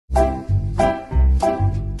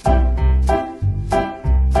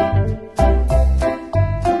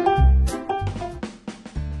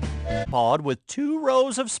sauropod with 2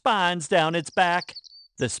 rows of spines down its back.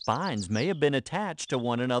 The spines may have been attached to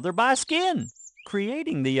one another by skin,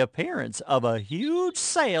 creating the appearance of a huge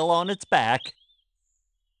sail on its back.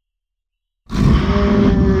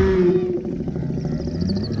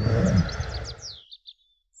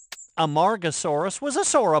 Amargasaurus was a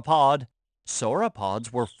sauropod.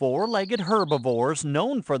 Sauropods were 4-legged herbivores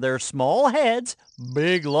known for their small heads,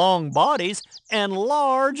 big long bodies, and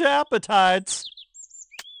large appetites.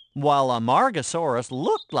 While Amargasaurus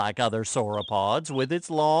looked like other sauropods with its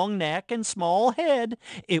long neck and small head,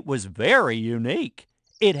 it was very unique.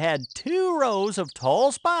 It had 2 rows of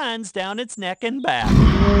tall spines down its neck and back.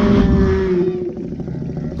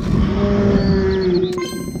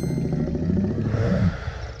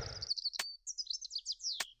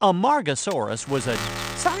 Amargasaurus was a...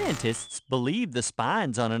 Scientists believe the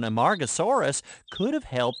spines on an Amargasaurus could have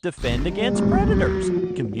helped defend against predators,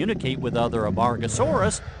 communicate with other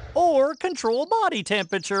Amargasaurus, or control body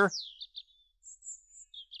temperature.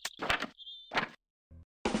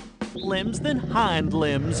 Limbs than hind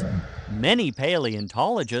limbs. Many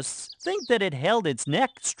paleontologists think that it held its neck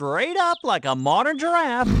straight up like a modern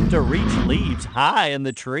giraffe to reach leaves high in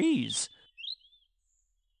the trees.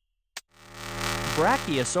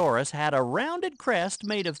 Brachiosaurus had a rounded crest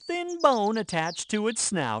made of thin bone attached to its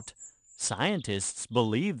snout. Scientists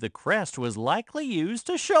believe the crest was likely used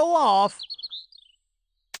to show off.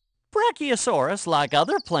 Brachiosaurus, like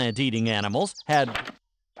other plant-eating animals, had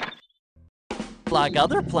broad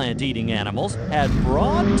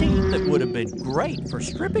teeth that would have been great for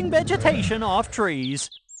stripping vegetation off trees.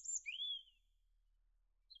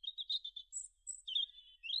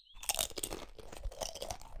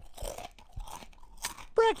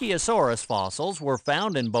 Brachiosaurus fossils were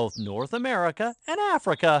found in both North America and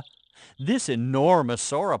Africa. This enormous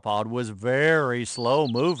sauropod was very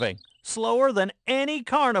slow-moving, slower than any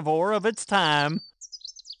carnivore of its time.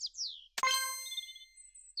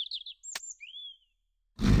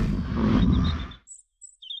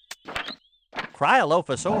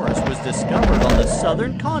 Cryolophosaurus was discovered on the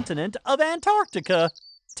southern continent of Antarctica.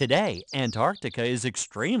 Today, Antarctica is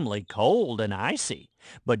extremely cold and icy,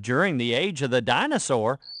 but during the age of the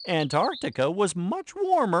dinosaur, Antarctica was much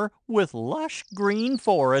warmer with lush green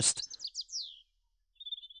forest.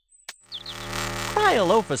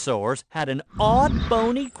 Cryolophosaurus had an odd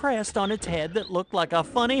bony crest on its head that looked like a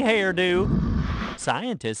funny hairdo.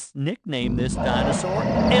 Scientists nicknamed this dinosaur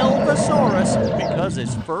Elvisaurus because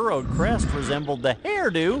its furrowed crest resembled the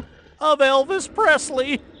hairdo of Elvis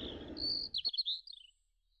Presley.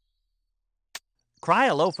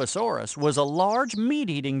 Cryolophosaurus was a large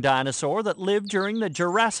meat-eating dinosaur that lived during the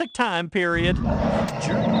Jurassic time period.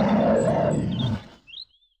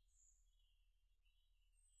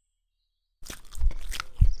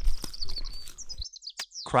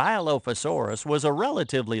 Cryolophosaurus was a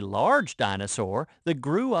relatively large dinosaur that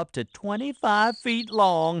grew up to 25 feet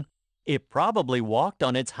long. It probably walked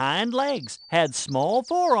on its hind legs, had small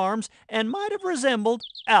forearms, and might have resembled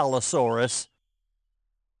Allosaurus.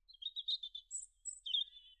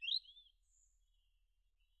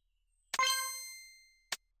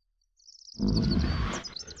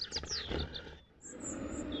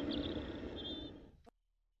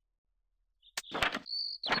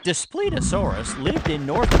 Daspletosaurus lived in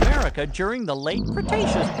North America during the late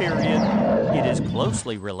Cretaceous period. It is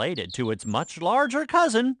closely related to its much larger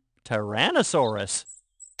cousin, Tyrannosaurus.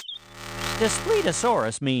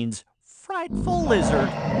 Daspletosaurus means frightful lizard.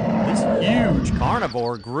 This huge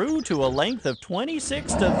carnivore grew to a length of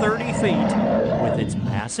 26 to 30 feet. With its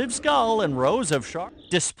massive skull and rows of sharp...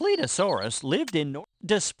 Daspletosaurus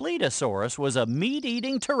was a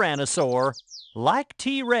meat-eating tyrannosaur. Like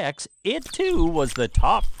T-Rex, it too was the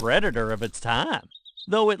top predator of its time,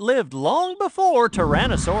 though it lived long before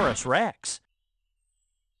Tyrannosaurus Rex.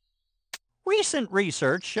 Recent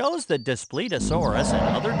research shows that Daspletosaurus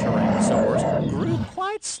and other tyrannosaurs grew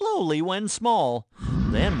quite slowly when small,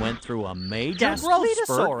 then went through a major growth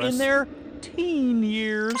spurt in their teen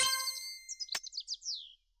years.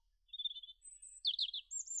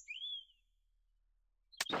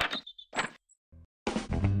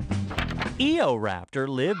 Eoraptor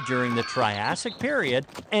lived during the Triassic period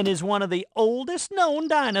and is one of the oldest known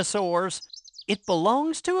dinosaurs. It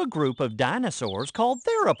belongs to a group of dinosaurs called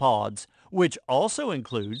theropods, which also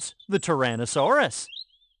includes the Tyrannosaurus.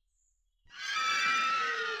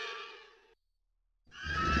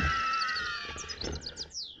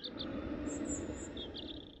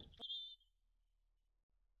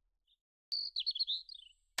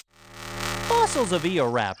 Fossils of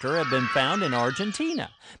Eoraptor have been found in Argentina,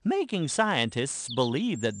 making scientists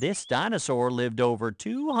believe that this dinosaur lived over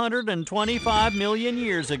 225 million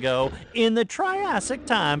years ago in the Triassic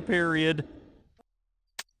time period.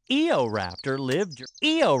 Eoraptor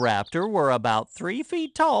were about 3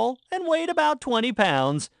 feet tall and weighed about 20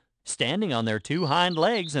 pounds. Standing on their 2 hind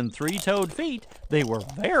legs and 3-toed feet, they were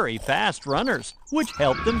very fast runners, which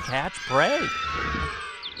helped them catch prey.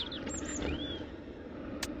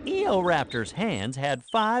 Eoraptor's hands had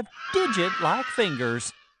 5 digit-like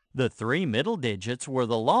fingers. The 3 middle digits were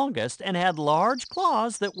the longest and had large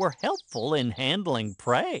claws that were helpful in handling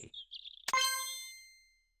prey.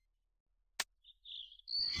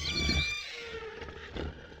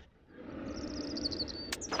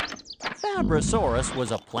 Fabrosaurus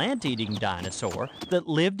was a plant-eating dinosaur that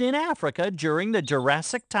lived in Africa during the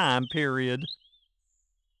Jurassic time period.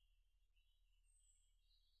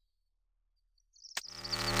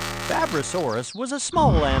 Fabrosaurus was a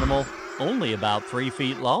small animal, only about 3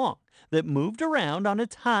 feet long, that moved around on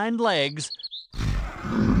its hind legs.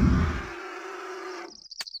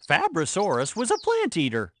 Fabrosaurus was a plant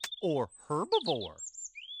eater, or herbivore.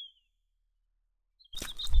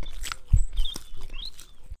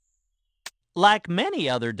 Like many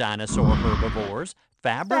other dinosaur herbivores,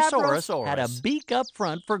 Fabrosaurus had a beak up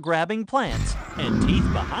front for grabbing plants and teeth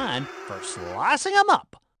behind for slicing them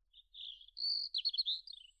up.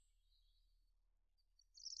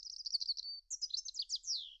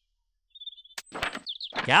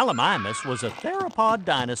 Gallimimus was a theropod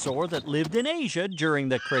dinosaur that lived in Asia during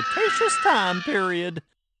the Cretaceous time period.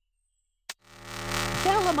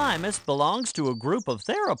 Gallimimus belongs to a group of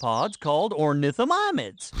theropods called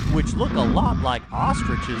ornithomimids, which look a lot like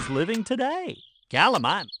ostriches living today.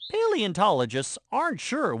 Paleontologists aren't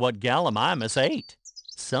sure what Gallimimus ate.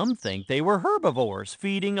 Some think they were herbivores,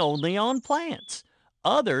 feeding only on plants.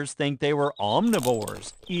 Others think they were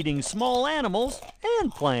omnivores, eating small animals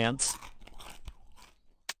and plants.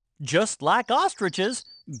 Just like ostriches,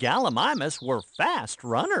 Gallimimus were fast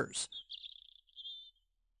runners.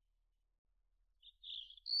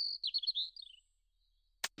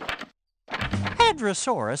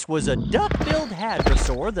 Hadrosaurus was a duck-billed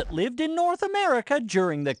hadrosaur that lived in North America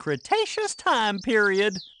during the Cretaceous time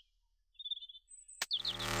period.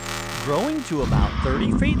 Growing to about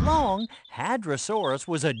 30 feet long, Hadrosaurus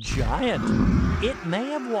was a giant. It may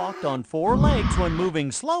have walked on 4 legs when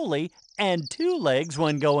moving slowly and 2 legs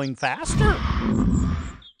when going faster.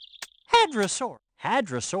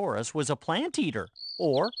 Hadrosaurus was a plant eater,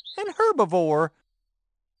 or an herbivore.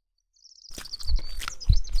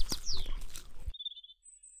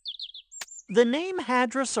 The name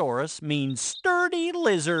Hadrosaurus means sturdy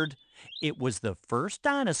lizard. It was the first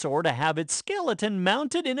dinosaur to have its skeleton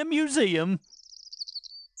mounted in a museum.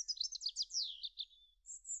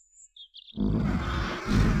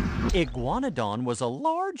 Iguanodon was a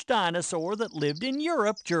large dinosaur that lived in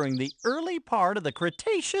Europe during the early part of the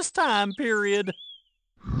Cretaceous time period.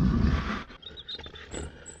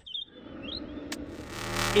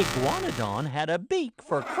 Iguanodon had a beak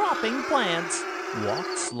for cropping plants,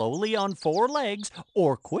 walked slowly on 4 legs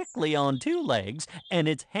or quickly on 2 legs, and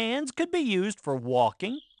its hands could be used for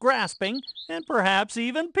walking, grasping, and perhaps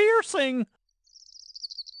even piercing.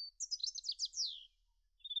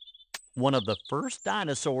 One of the first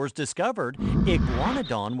dinosaurs discovered,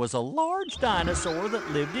 Iguanodon was a large dinosaur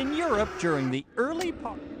that lived in Europe during the early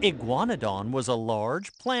part. Iguanodon was a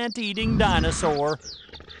large plant-eating dinosaur.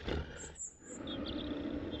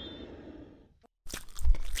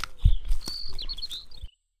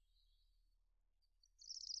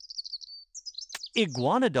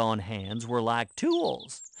 Iguanodon hands were like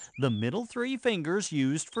tools. The middle 3 fingers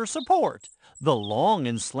used for support. The long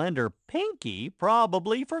and slender pinky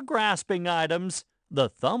probably for grasping items. The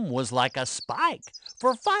thumb was like a spike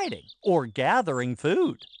for fighting or gathering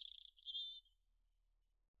food.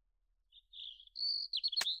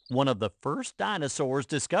 One of the first dinosaurs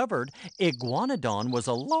discovered, Iguanodon was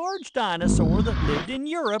a large dinosaur that lived in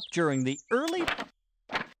Europe during the early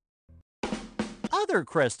other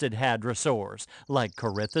crested hadrosaurs, like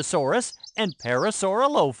Corythosaurus and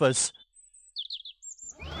Parasaurolophus.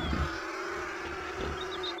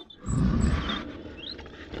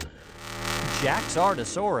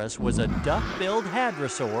 Jaxartosaurus was a duck-billed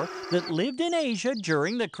hadrosaur that lived in Asia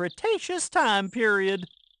during the Cretaceous time period.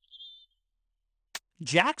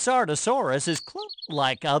 Jaxartosaurus is close.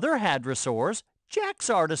 Like other hadrosaurs,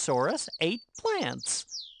 Jaxartosaurus ate plants.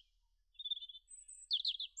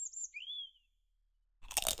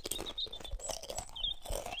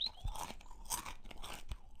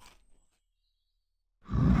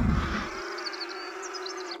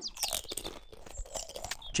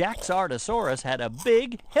 Jaxartosaurus had a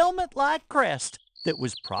big helmet-like crest that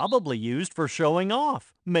was probably used for showing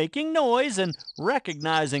off, making noise, and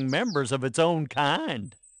recognizing members of its own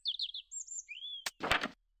kind.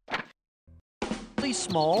 A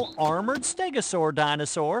small armored stegosaur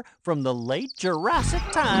dinosaur from the late Jurassic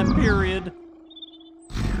time period.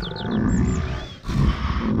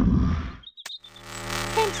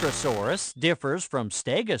 Kentrosaurus differs from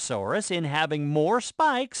Stegosaurus in having more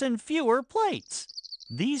spikes and fewer plates.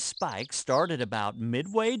 These spikes started about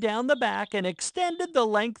midway down the back and extended the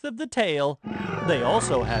length of the tail. They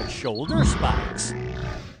also had shoulder spikes.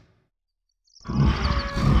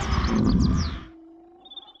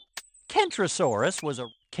 Kentrosaurus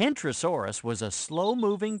was a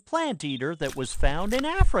slow-moving plant eater that was found in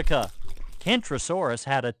Africa. Kentrosaurus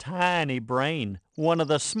had a tiny brain, one of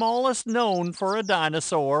the smallest known for a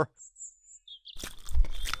dinosaur.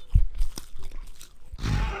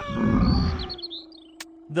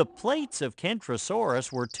 The plates of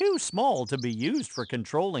Kentrosaurus were too small to be used for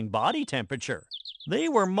controlling body temperature. They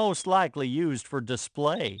were most likely used for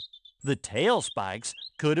display. The tail spikes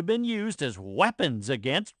could have been used as weapons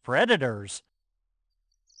against predators.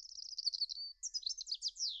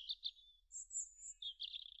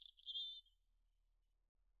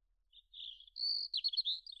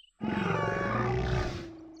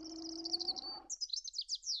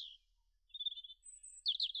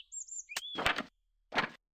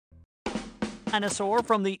 Dinosaur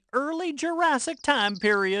from the early Jurassic time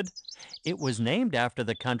period. It was named after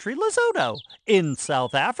the country Lesotho in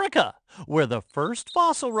South Africa, where the first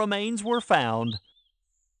fossil remains were found.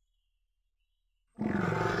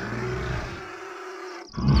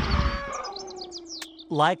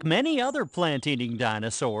 Like many other plant-eating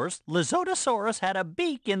dinosaurs, Lesotosaurus had a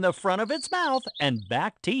beak in the front of its mouth and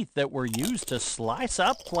back teeth that were used to slice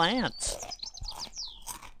up plants.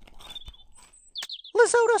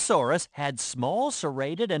 Lesotosaurus had small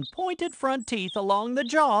serrated and pointed front teeth along the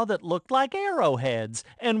jaw that looked like arrowheads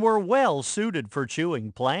and were well suited for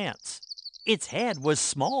chewing plants. Its head was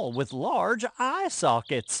small with large eye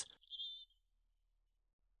sockets.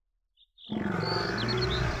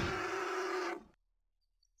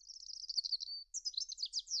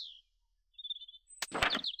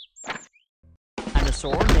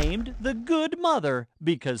 Dinosaur named the Good Mother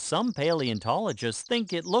because some paleontologists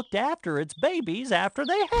think it looked after its babies after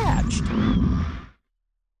they hatched.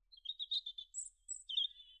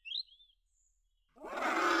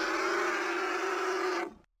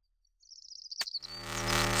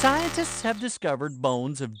 Scientists have discovered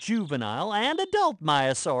bones of juvenile and adult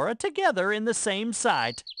Maiasaura together in the same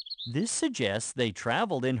site. This suggests they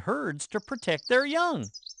traveled in herds to protect their young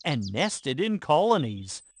and nested in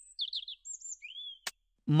colonies.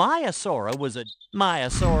 Maiasaura was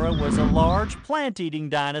a large plant-eating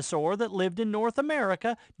dinosaur that lived in North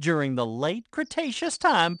America during the late Cretaceous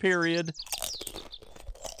time period.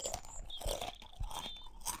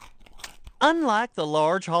 Unlike the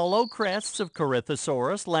large hollow crests of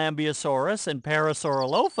Corythosaurus, Lambeosaurus, and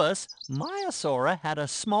Parasaurolophus, Maiasaura had a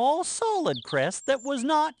small solid crest that was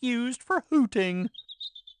not used for hooting.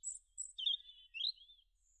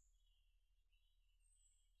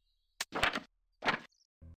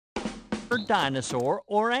 Dinosaur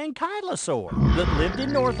or ankylosaur that lived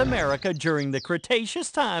in North America during the Cretaceous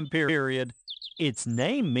time period. Its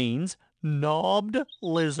name means knobbed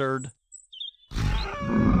lizard.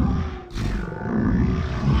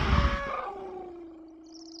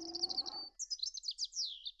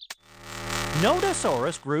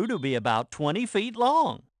 Nodosaurus grew to be about 20 feet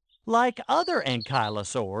long. Like other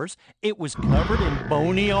ankylosaurs, it was covered in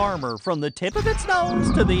bony armor from the tip of its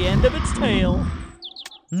nose to the end of its tail.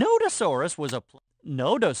 Nodosaurus was a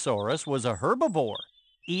herbivore,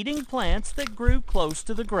 eating plants that grew close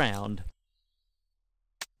to the ground.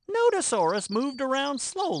 Nodosaurus moved around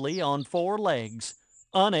slowly on 4 legs.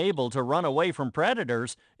 Unable to run away from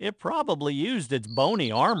predators, it probably used its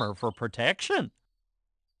bony armor for protection.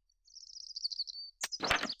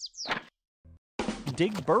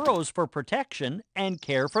 Dig burrows for protection and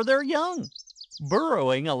care for their young.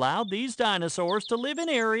 Burrowing allowed these dinosaurs to live in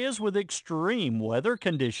areas with extreme weather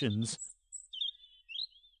conditions.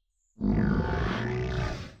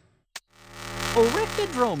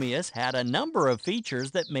 Oryctodromeus had a number of features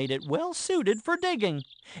that made it well suited for digging,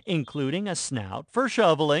 including a snout for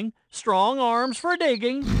shoveling, strong arms for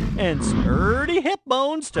digging, and sturdy hip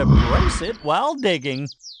bones to brace it while digging.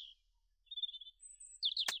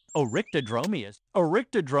 Oryctodromeus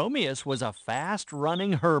was a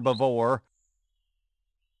fast-running herbivore.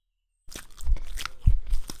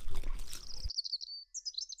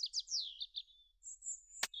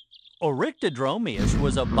 Oryctodromeus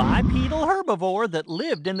was a bipedal herbivore that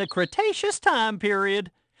lived in the Cretaceous time period.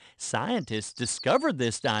 Scientists discovered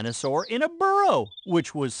this dinosaur in a burrow,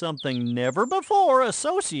 which was something never before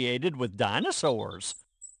associated with dinosaurs.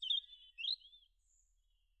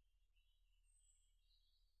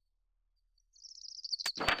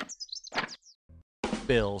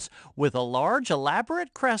 Bills, with a large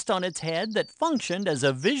elaborate crest on its head that functioned as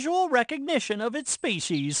a visual recognition of its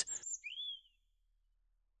species.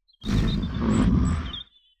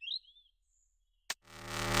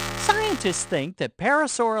 Scientists think that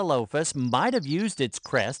Parasaurolophus might have used its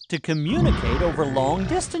crest to communicate over long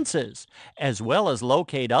distances, as well as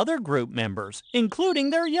locate other group members, including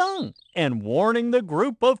their young, and warning the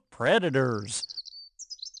group of predators.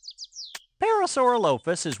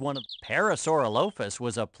 Parasaurolophus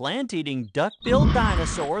was a plant-eating duck-billed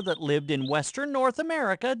dinosaur that lived in western North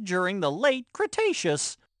America during the late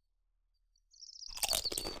Cretaceous.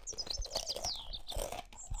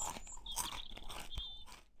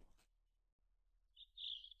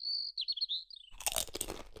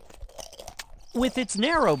 With its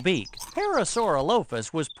narrow beak,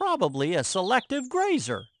 Parasaurolophus was probably a selective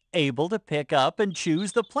grazer, able to pick up and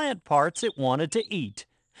choose the plant parts it wanted to eat.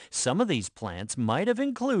 Some of these plants might have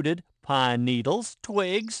included pine needles,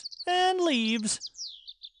 twigs, and leaves.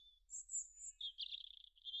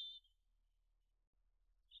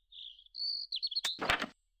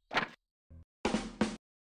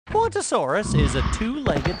 Quantosaurus is a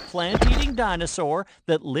two-legged plant-eating dinosaur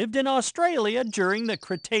that lived in Australia during the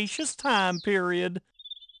Cretaceous time period.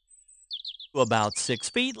 About 6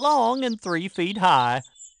 feet long and 3 feet high.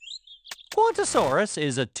 Quantosaurus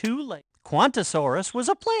was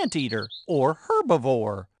a plant-eater, or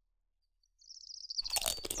herbivore.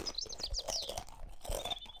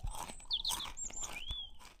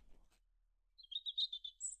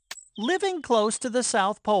 Living close to the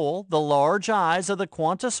South Pole, the large eyes of the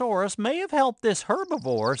Quantosaurus may have helped this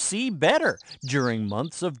herbivore see better during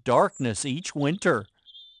months of darkness each winter.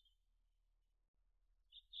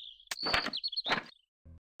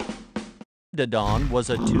 Rhabdodon was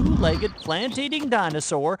a two-legged plant-eating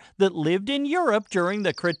dinosaur that lived in Europe during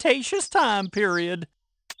the Cretaceous time period.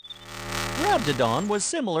 Rhabdodon was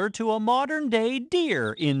similar to a modern-day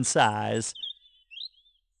deer in size.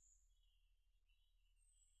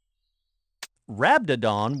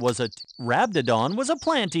 Rhabdodon was a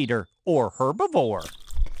plant-eater, or herbivore.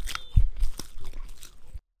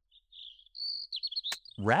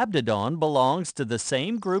 Rhabdodon belongs to the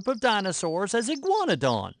same group of dinosaurs as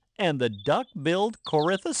Iguanodon and the duck-billed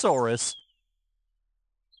Corythosaurus.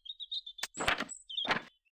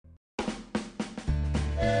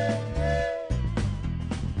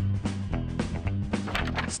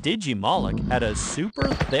 Stygimoloch had a super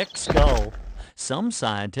thick skull. Some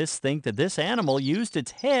scientists think that this animal used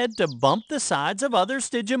its head to bump the sides of other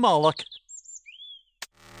Stygimoloch.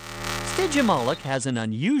 Stygimoloch has an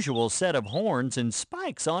unusual set of horns and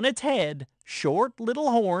spikes on its head. Short little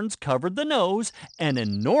horns covered the nose, and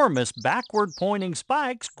enormous backward-pointing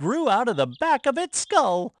spikes grew out of the back of its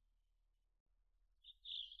skull.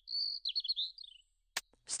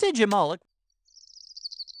 Stygimoloch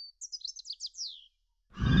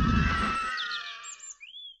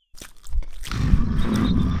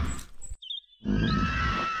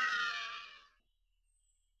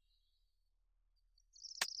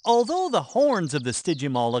Although the horns of the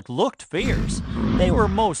Stygimoloch looked fierce, they were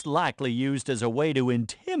most likely used as a way to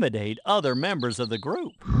intimidate other members of the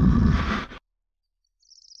group.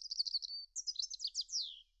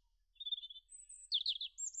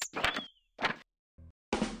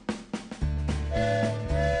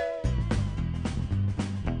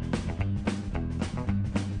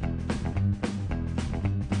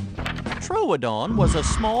 Troodon was a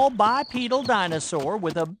small bipedal dinosaur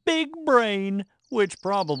with a big brain, which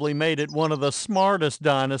probably made it one of the smartest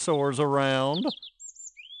dinosaurs around.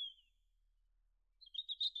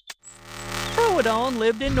 Troodon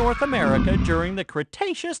lived in North America during the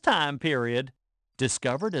Cretaceous time period.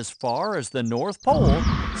 Discovered as far as the North Pole,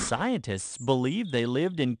 scientists believe they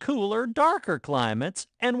lived in cooler, darker climates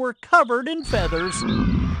and were covered in feathers.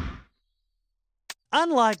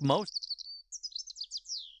 Unlike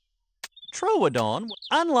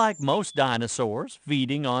most dinosaurs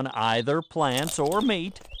feeding on either plants or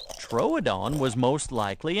meat, Troodon was most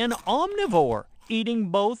likely an omnivore, eating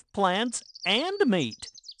both plants and meat.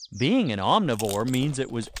 Being an omnivore means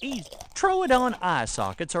it was easy. Troodon eye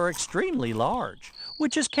sockets are extremely large,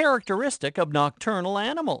 which is characteristic of nocturnal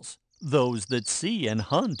animals, those that see and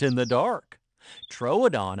hunt in the dark.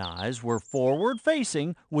 Troodon eyes were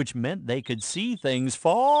forward-facing, which meant they could see things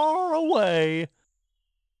far away.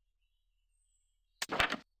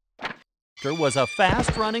 was a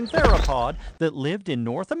fast-running theropod that lived in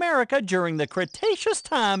North America during the Cretaceous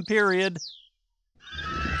time period.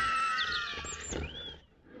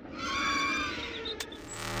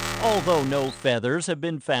 Although no feathers have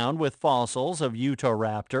been found with fossils of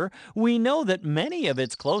Utahraptor, we know that many of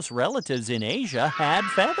its close relatives in Asia had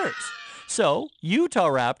feathers. So,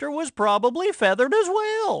 Utahraptor was probably feathered as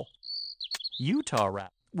well. Utahraptor,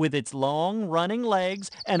 with its long running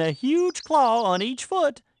legs and a huge claw on each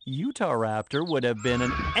foot, Utahraptor would have been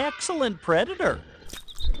an excellent predator.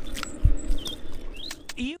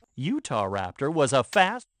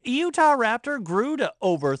 Utahraptor grew to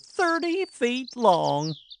over 30 feet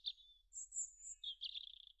long.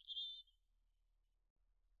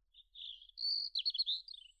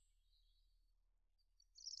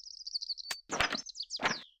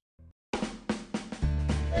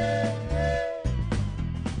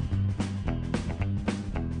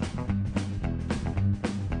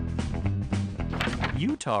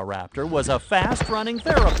 Utahraptor was a fast-running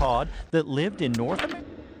theropod that lived in North America.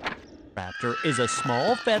 Raptor is a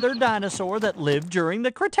small feathered dinosaur that lived during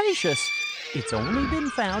the Cretaceous. It's only been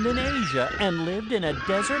found in Asia and lived in a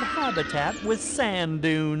desert habitat with sand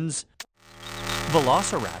dunes.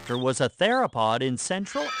 Velociraptor was a theropod in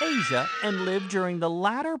Central Asia and lived during the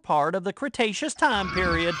latter part of the Cretaceous time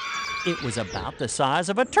period. It was about the size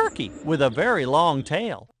of a turkey with a very long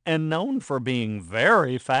tail and known for being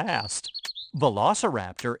very fast.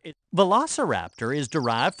 Velociraptor is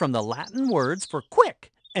derived from the Latin words for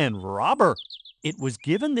quick and robber. It was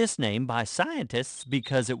given this name by scientists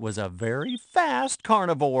because it was a very fast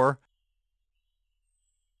carnivore.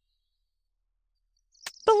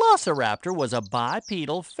 Velociraptor was a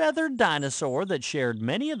bipedal feathered dinosaur that shared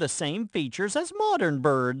many of the same features as modern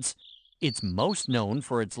birds. It's most known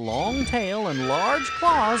for its long tail and large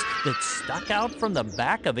claws that stuck out from the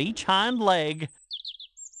back of each hind leg.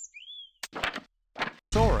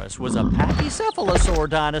 Dinosaurus was a pachycephalosaur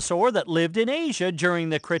dinosaur that lived in Asia during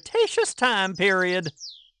the Cretaceous time period.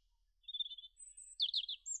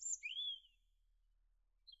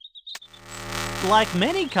 Like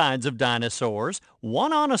many kinds of dinosaurs,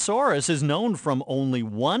 One-Onosaurus is known from only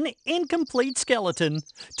one incomplete skeleton.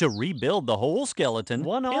 To rebuild the whole skeleton,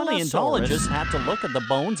 paleontologists had to look at the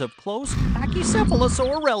bones of close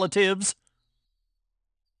pachycephalosaur relatives.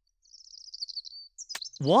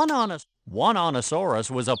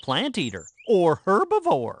 One-Onosaurus was a plant eater, or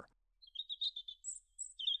herbivore.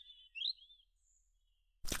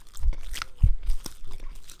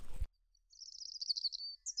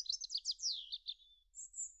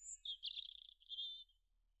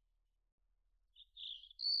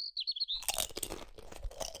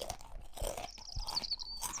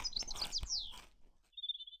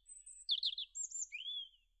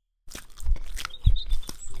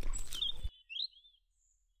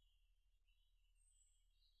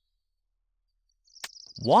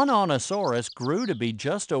 One-Onosaurus grew to be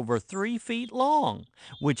just over 3 feet long,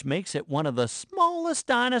 which makes it one of the smallest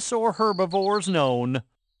dinosaur herbivores known.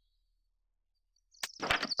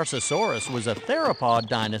 Tarsosaurus was a theropod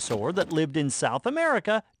dinosaur that lived in South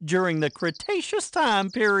America during the Cretaceous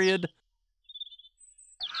time period.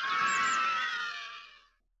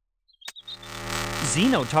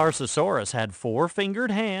 Xenotarsosaurus had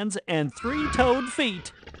 4-fingered hands and 3-toed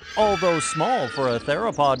feet. Although small for a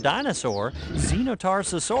theropod dinosaur,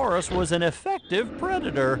 Xenotarsosaurus was an effective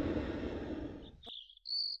predator.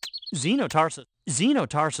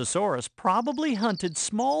 Xenotarsosaurus probably hunted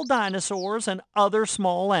small dinosaurs and other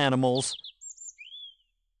small animals.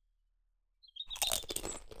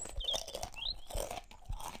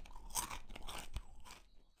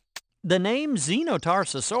 The name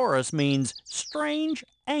Xenotarsosaurus means strange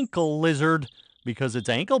ankle lizard because its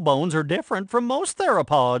ankle bones are different from most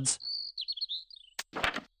theropods.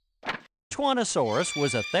 One-Onosaurus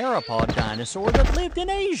was a theropod dinosaur that lived in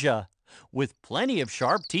Asia. With plenty of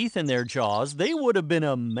sharp teeth in their jaws, they would have been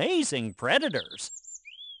amazing predators.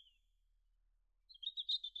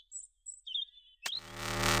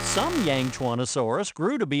 Some Yangchuanosaurus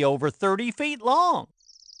grew to be over 30 feet long.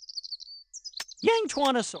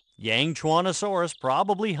 Yangchuanosaurus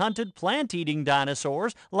probably hunted plant-eating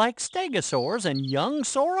dinosaurs like stegosaurs and young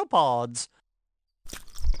sauropods.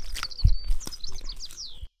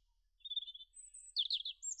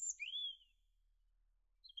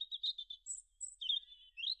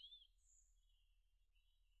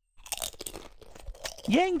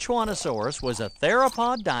 Yangchuanosaurus was a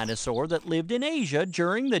theropod dinosaur that lived in Asia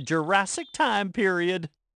during the Jurassic time period.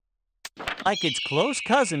 Like its close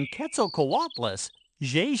cousin Quetzalcoatlus,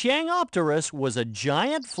 Zhejiangopterus was a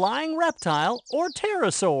giant flying reptile or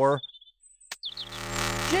pterosaur.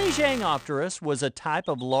 Zhejiangopterus was a type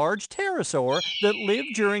of large pterosaur that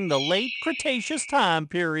lived during the late Cretaceous time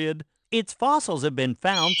period. Its fossils have been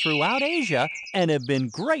found throughout Asia and have been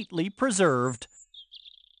greatly preserved.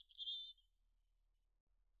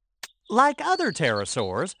 Like other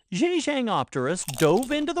pterosaurs, Zhejiangopterus dove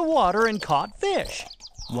into the water and caught fish.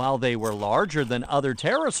 While they were larger than other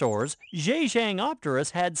pterosaurs,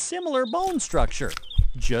 Zhejiangopterus had similar bone structure,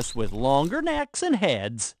 just with longer necks and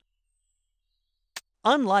heads.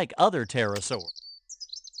 Unlike other pterosaurs,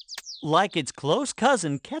 like its close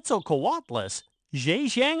cousin Quetzalcoatlus,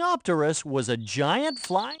 Zhejiangopterus was a giant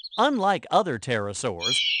flying. Unlike other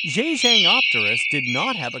pterosaurs, Zhejiangopterus did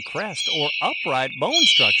not have a crest or upright bone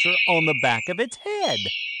structure on the back of its head.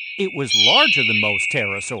 It was larger than most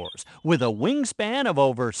pterosaurs, with a wingspan of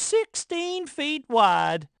over 16 feet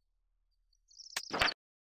wide.